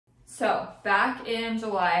So back in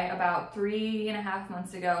July, about 3.5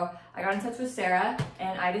 months ago, I got in touch with Sarah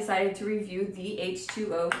and I decided to review the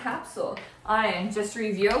H2O capsule. And just to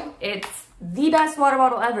review, it's the best water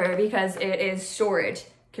bottle ever because it is storage,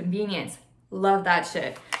 convenience, love that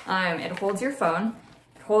shit. It holds your phone,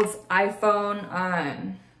 it holds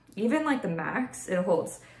iPhone, even like the Max, it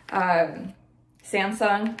holds.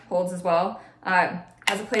 Samsung holds as well.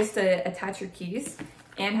 Has a place to attach your keys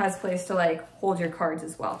and has a place to like hold your cards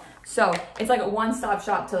as well. So it's like a one-stop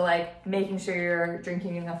shop to like making sure you're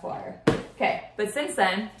drinking enough water. Okay, but since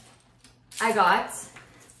then, I got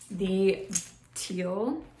the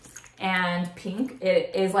teal and pink.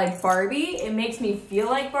 It is like Barbie. It makes me feel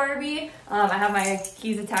like Barbie. I have my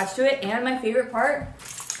keys attached to it, and my favorite part,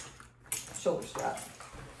 shoulder strap.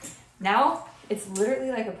 Now, it's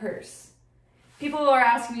literally like a purse. People are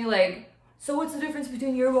asking me like, so what's the difference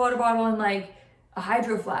between your water bottle and like a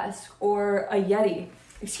Hydro Flask or a Yeti?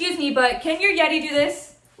 Excuse me, but can your Yeti do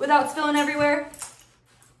this without spilling everywhere?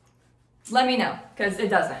 Let me know, because it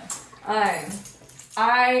doesn't.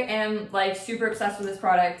 I am like super obsessed with this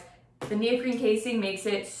product. The neoprene casing makes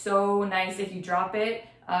it so nice. If you drop it,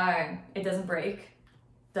 it doesn't break,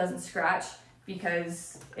 doesn't scratch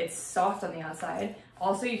because it's soft on the outside.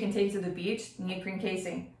 Also, you can take it to the beach, neoprene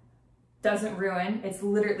casing. Doesn't ruin, it's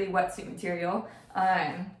literally wetsuit material,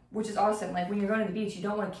 which is awesome. Like when you're going to the beach, you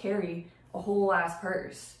don't want to carry a whole ass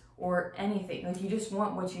purse or anything. Like you just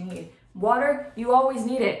want what you need. Water, you always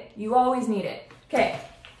need it. You always need it. Okay.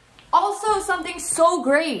 Also, something so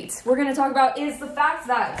great we're gonna talk about is the fact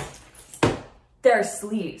that there are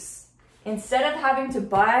sleeves. Instead of having to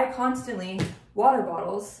buy constantly water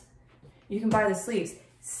bottles, you can buy the sleeves.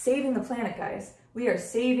 Saving the planet, guys. We are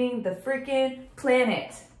saving the freaking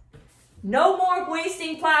planet. No more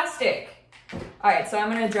wasting plastic. All right, so I'm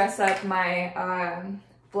gonna dress up my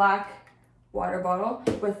black water bottle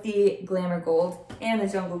with the Glamour Gold and the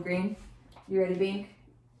Jungle Green. You ready, Bink?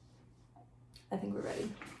 I think we're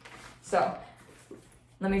ready. So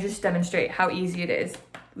let me just demonstrate how easy it is.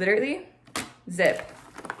 Literally, zip,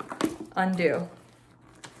 undo,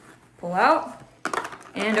 pull out,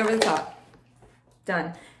 and over the top.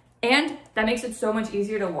 Done. And that makes it so much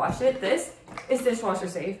easier to wash it. This is dishwasher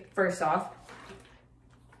safe, first off.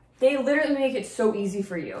 They literally make it so easy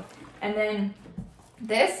for you. And then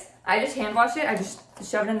this, I just hand wash it. I just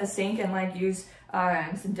shove it in the sink and like use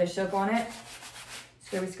some dish soap on it.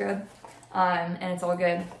 Scrubby scrub. And it's all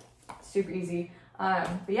good. Super easy.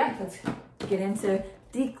 But yeah, let's get into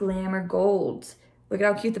the Glamour Gold. Look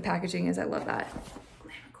at how cute the packaging is. I love that.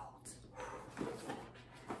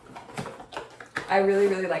 I really,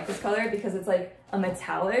 really like this color because it's like a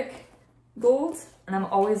metallic gold, and I'm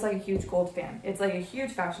always like a huge gold fan. It's like a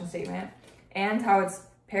huge fashion statement, and how it's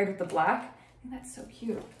paired with the black. I think that's so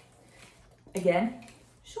cute. Again,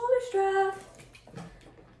 shoulder strap.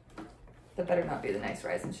 That better not be the nice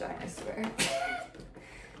rise and shine, I swear.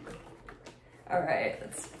 All right,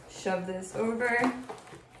 let's shove this over.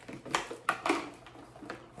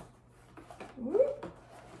 Whoop.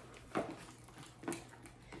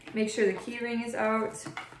 Make sure the key ring is out.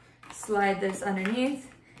 Slide this underneath,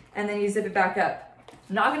 and then you zip it back up.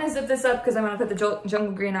 I'm not gonna zip this up because I'm gonna put the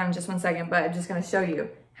Jungle Green on in just 1 second, but I'm just gonna show you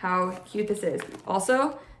how cute this is.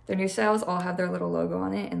 Also, their new styles all have their little logo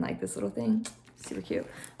on it and like this little thing. Super cute.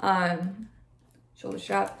 Shoulder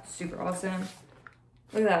strap, super awesome.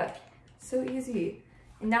 Look at that, so easy.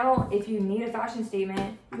 And now if you need a fashion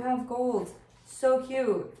statement, you have gold. So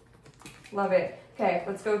cute, love it. Okay,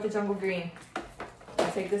 let's go with the Jungle Green.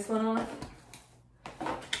 I'll take this one off.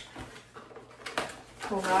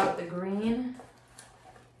 Pull out the green.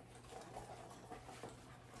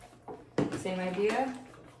 Same idea,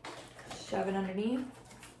 shove it underneath.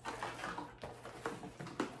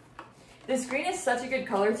 This green is such a good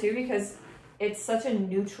color too because it's such a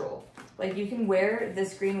neutral. Like you can wear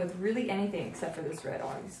this green with really anything except for this red,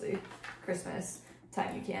 obviously. Christmas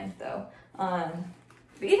time you can though.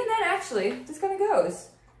 But even then actually, this kind of goes.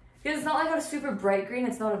 Because it's not like a super bright green,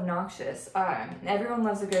 it's not obnoxious. Everyone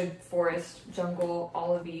loves a good forest, jungle,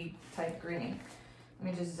 olivey type green.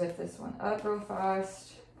 Let me just zip this one up real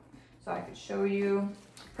fast so I could show you.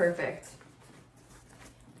 Perfect.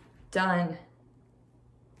 Done.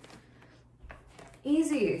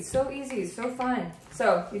 Easy, so easy, so fun.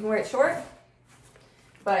 So you can wear it short,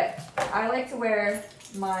 but I like to wear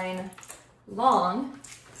mine long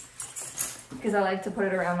because I like to put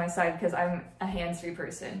it around my side because I'm a hands-free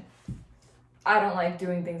person. I don't like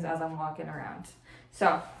doing things as I'm walking around.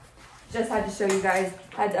 So just had to show you guys,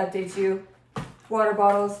 had to update you. Water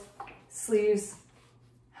bottles, sleeves.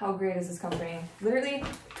 How great is this company? Literally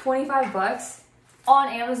 25 bucks on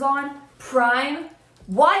Amazon Prime.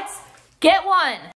 What? Get one!